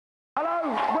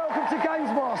welcome to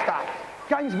GamesMaster.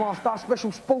 GamesMaster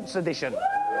Special Sports Edition.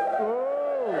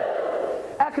 Whoa.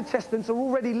 Our contestants are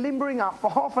already limbering up for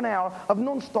half an hour of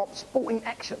non-stop sporting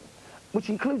action, which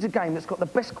includes a game that's got the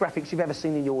best graphics you've ever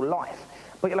seen in your life.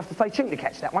 But you'll have to stay tuned to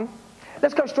catch that one.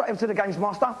 Let's go straight over to the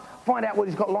GamesMaster, find out what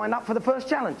he's got lined up for the first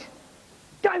challenge.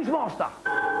 GamesMaster!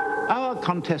 Our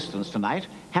contestants tonight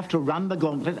have to run the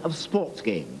gauntlet of sports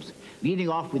games, leading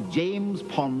off with James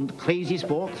Pond Crazy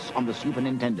Sports on the Super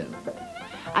Nintendo.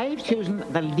 I've chosen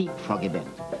the leapfrog event.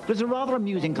 It's a rather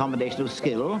amusing combination of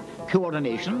skill,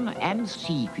 coordination, and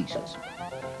sea creatures.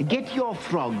 Get your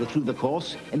frog through the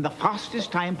course in the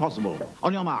fastest time possible.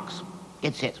 On your marks,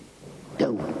 get set,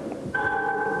 go.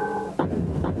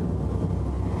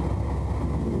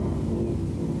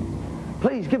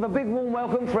 Please give a big warm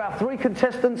welcome for our three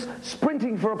contestants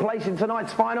sprinting for a place in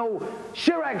tonight's final.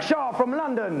 Chirag Shah from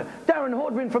London, Darren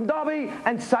Hordman from Derby,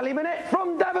 and Sally Manet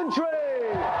from Daventry.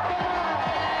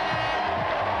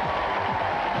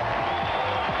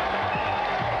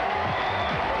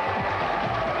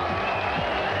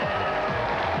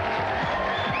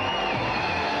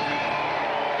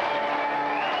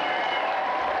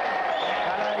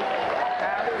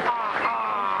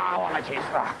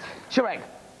 Chirag, do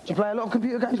you play a lot of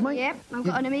computer games, mate? Yeah, I've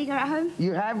got an Amiga at home.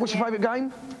 You have? What's your favourite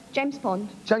game? James Pond.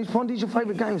 James Pond is your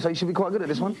favourite game, so you should be quite good at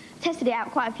this one. Tested it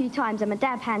out quite a few times and my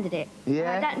dad handed it.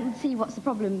 Yeah? I don't see what's the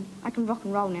problem. I can rock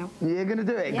and roll now. You're going to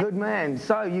do it? Yep. Good man.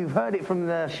 So, you've heard it from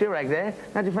the Chirag there.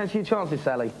 How do you fancy your chances,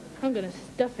 Sally? I'm going to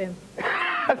stuff him.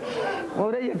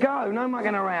 Well, there you go. No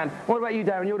mucking around. What about you,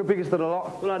 Darren? You're the biggest of the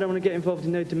lot. Well, I don't want to get involved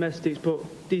in no domestics, but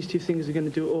these two things are going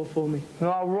to do it all for me.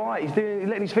 All right. He's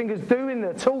letting his fingers doing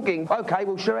the talking. OK,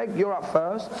 well, Chirag, you're up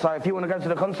first. So if you want to go to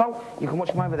the console, you can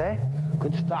watch from over there.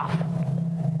 Good stuff.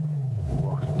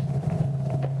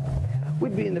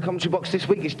 With me in the commentary box this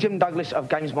week is Jim Douglas of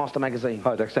GamesMaster Magazine.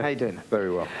 Hi, Dexter. How you doing?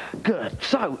 Very well. Good.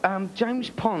 So, James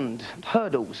Pond,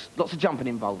 hurdles, lots of jumping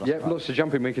involved, I Yeah, suppose. lots of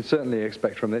jumping we can certainly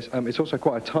expect from this. It's also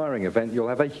quite a tiring event. You'll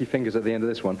have achy fingers at the end of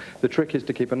this one. The trick is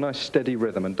to keep a nice steady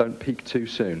rhythm and don't peak too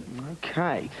soon.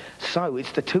 OK. So,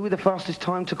 it's the two with the fastest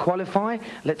time to qualify.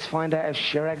 Let's find out if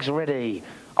Chirag's ready.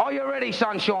 Are you ready,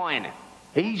 sunshine?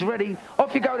 He's ready.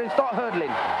 Off you go then, start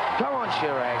hurdling. Come on,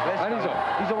 Chirag. Let's And go. he's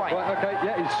off. He's away. Right, OK,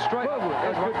 yeah, he's straight.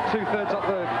 That's good. 2/3 up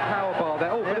the power bar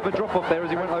there. Oh, a bit of a drop-off there as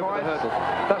he went over the hurdle.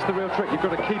 That's the real trick. You've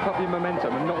got to keep up your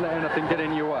momentum and not let anything get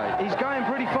in your way. He's going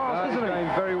pretty fast, isn't he? He's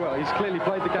going very well. He's clearly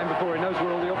played the game before. He knows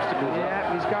where all the obstacles are.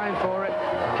 Yeah, he's going for it.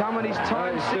 Come on, his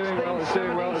time, He's doing well. He's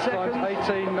doing well. His time's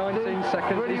 18, 19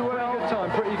 seconds. Pretty He's well. pretty good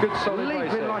time. Pretty good solid race.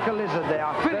 Leaping like a lizard there.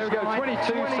 There we go,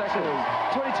 22 seconds.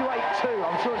 22.82.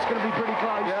 I'm sure it's going to be pretty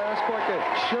close. Yeah, that's quite good.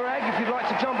 Chirag, if you'd like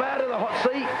to jump out of the hot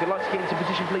seat, if you'd like to get into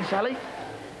position, please, Sally.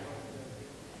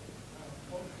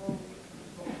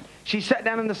 She's sat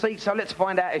down in the seat, so let's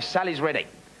find out if Sally's ready.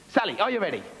 Sally, are you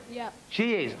ready? Yeah.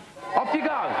 She is. Off you go.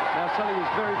 Now, Sally was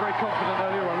very, very confident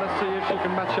earlier on. Let's see if she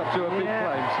can match up to her big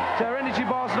claims. So her energy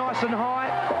bar's nice and high.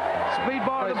 Speed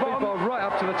bar at the bottom. Speed bar right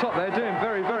up to the top there, doing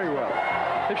very, very well.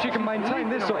 If she can maintain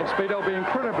this sort of speed, I'll be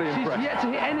incredibly impressed. She's yet to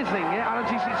hit anything, yeah? I don't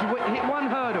think she's hit one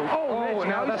hurdle. Oh,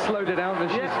 now that's slowed it down.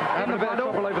 She's having a bit of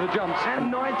trouble over the jumps.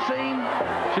 And 19.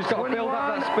 She's got to build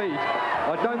up that speed.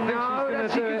 I don't think she's going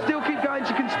to do it. She can still keep going.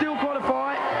 She can still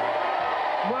qualify.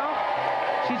 Well,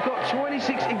 she's got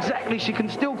 26 exactly. She can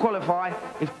still qualify.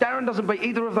 If Darren doesn't beat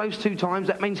either of those two times,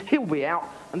 that means he'll be out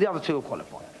and the other two will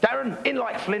qualify. Darren, in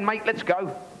like Flynn, mate. Let's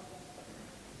go.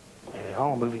 There we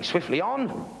are, moving swiftly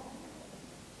on.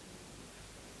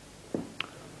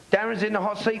 Darren's in the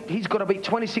hot seat. He's got to beat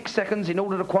 26 seconds in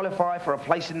order to qualify for a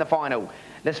place in the final.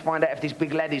 Let's find out if this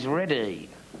big lad is ready.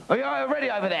 Are you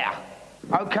ready over there?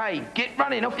 OK, get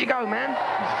running. Off you go, man.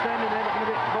 He's standing there looking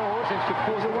a bit bored. Seems to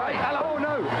pause away. Hello. Oh,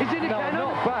 no. He's in the cannon.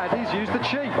 Not bad. He's used the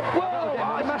cheap. Whoa,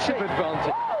 a massive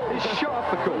advantage. He's shot up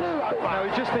the course. Now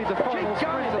he just needs a final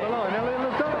sprint to the line. Now,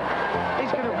 look, he's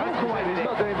going to walk away with it.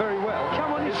 He's not doing very well.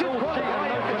 Come on, it's all cheat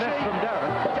and no finesse from Darren.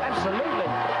 Absolutely.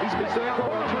 He's missing out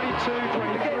on 22,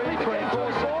 23, 24.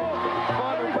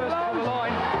 Final burst on the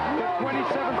line. 27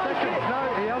 seconds. No,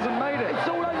 he hasn't made it. It's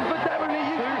all over for Darren. He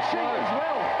used the cheat as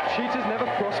well. Cheaters never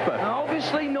prosper. No,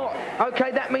 obviously not.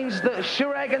 OK, that means that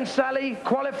Chirag and Sally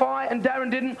qualify and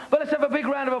Darren didn't. But let's have a big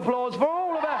round of applause for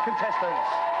all of our contestants.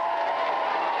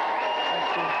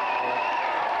 Thank you.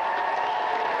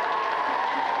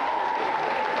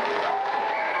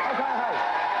 OK,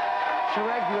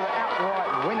 Chirag, you're an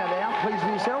outright winner now. Pleased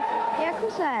with yourself? Yeah, of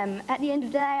course I am. At the end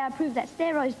of the day, I proved that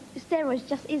steroids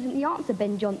just isn't the answer,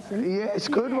 Ben Johnson. Yeah, it's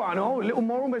a good one. Oh, a little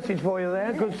moral message for you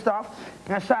there. Good stuff.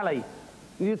 Now, Sally,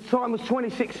 Your time was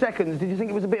 26 seconds. Did you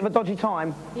think it was a bit of a dodgy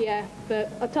time? Yeah,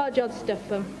 but I told you I'd stuff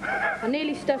them. I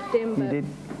nearly stuffed him, but it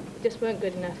just weren't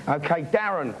good enough. OK,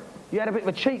 Darren, you had a bit of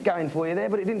a cheat going for you there,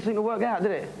 but it didn't seem to work out,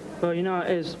 did it? Well, you know how it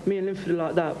is. Me and Linford are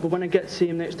like that, but when I get to see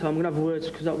him next time, I'm going to have words,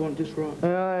 because that wasn't just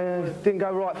right. Didn't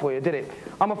go right for you, did it?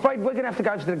 I'm afraid we're going to have to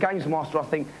go to the GamesMaster, I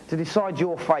think, to decide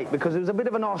your fate, because it was a bit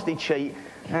of a nasty cheat,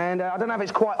 and I don't know if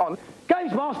it's quite on.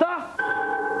 GamesMaster!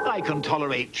 I can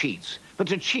tolerate cheats, but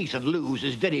to cheat and lose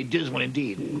is very dismal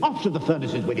indeed. Off to the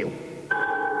furnaces with you.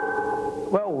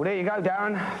 Well, there you go,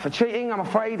 Darren. For cheating, I'm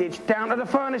afraid it's down to the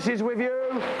furnaces with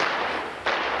you.